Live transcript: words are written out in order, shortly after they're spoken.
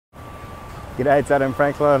G'day, it's Adam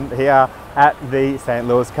Franklin here at the St.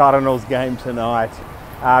 Louis Cardinals game tonight.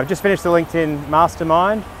 I've just finished the LinkedIn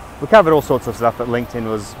Mastermind. We covered all sorts of stuff, but LinkedIn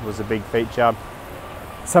was a big feature.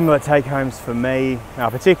 Some of the take-homes for me,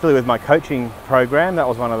 particularly with my coaching program, that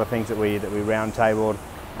was one of the things that we roundtabled,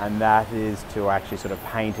 and that is to actually sort of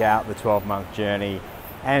paint out the 12-month journey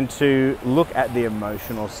and to look at the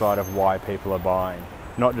emotional side of why people are buying.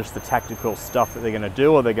 Not just the tactical stuff that they're going to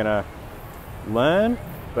do or they're going to learn,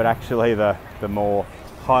 but actually the more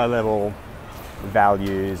high-level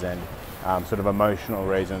values and sort of emotional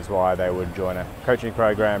reasons why they would join a coaching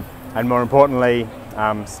program, and more importantly,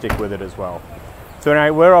 stick with it as well. So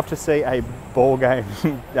anyway, we're off to see a ball game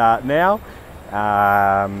now.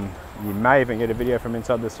 You may even get a video from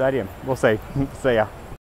inside the stadium. We'll see. See ya.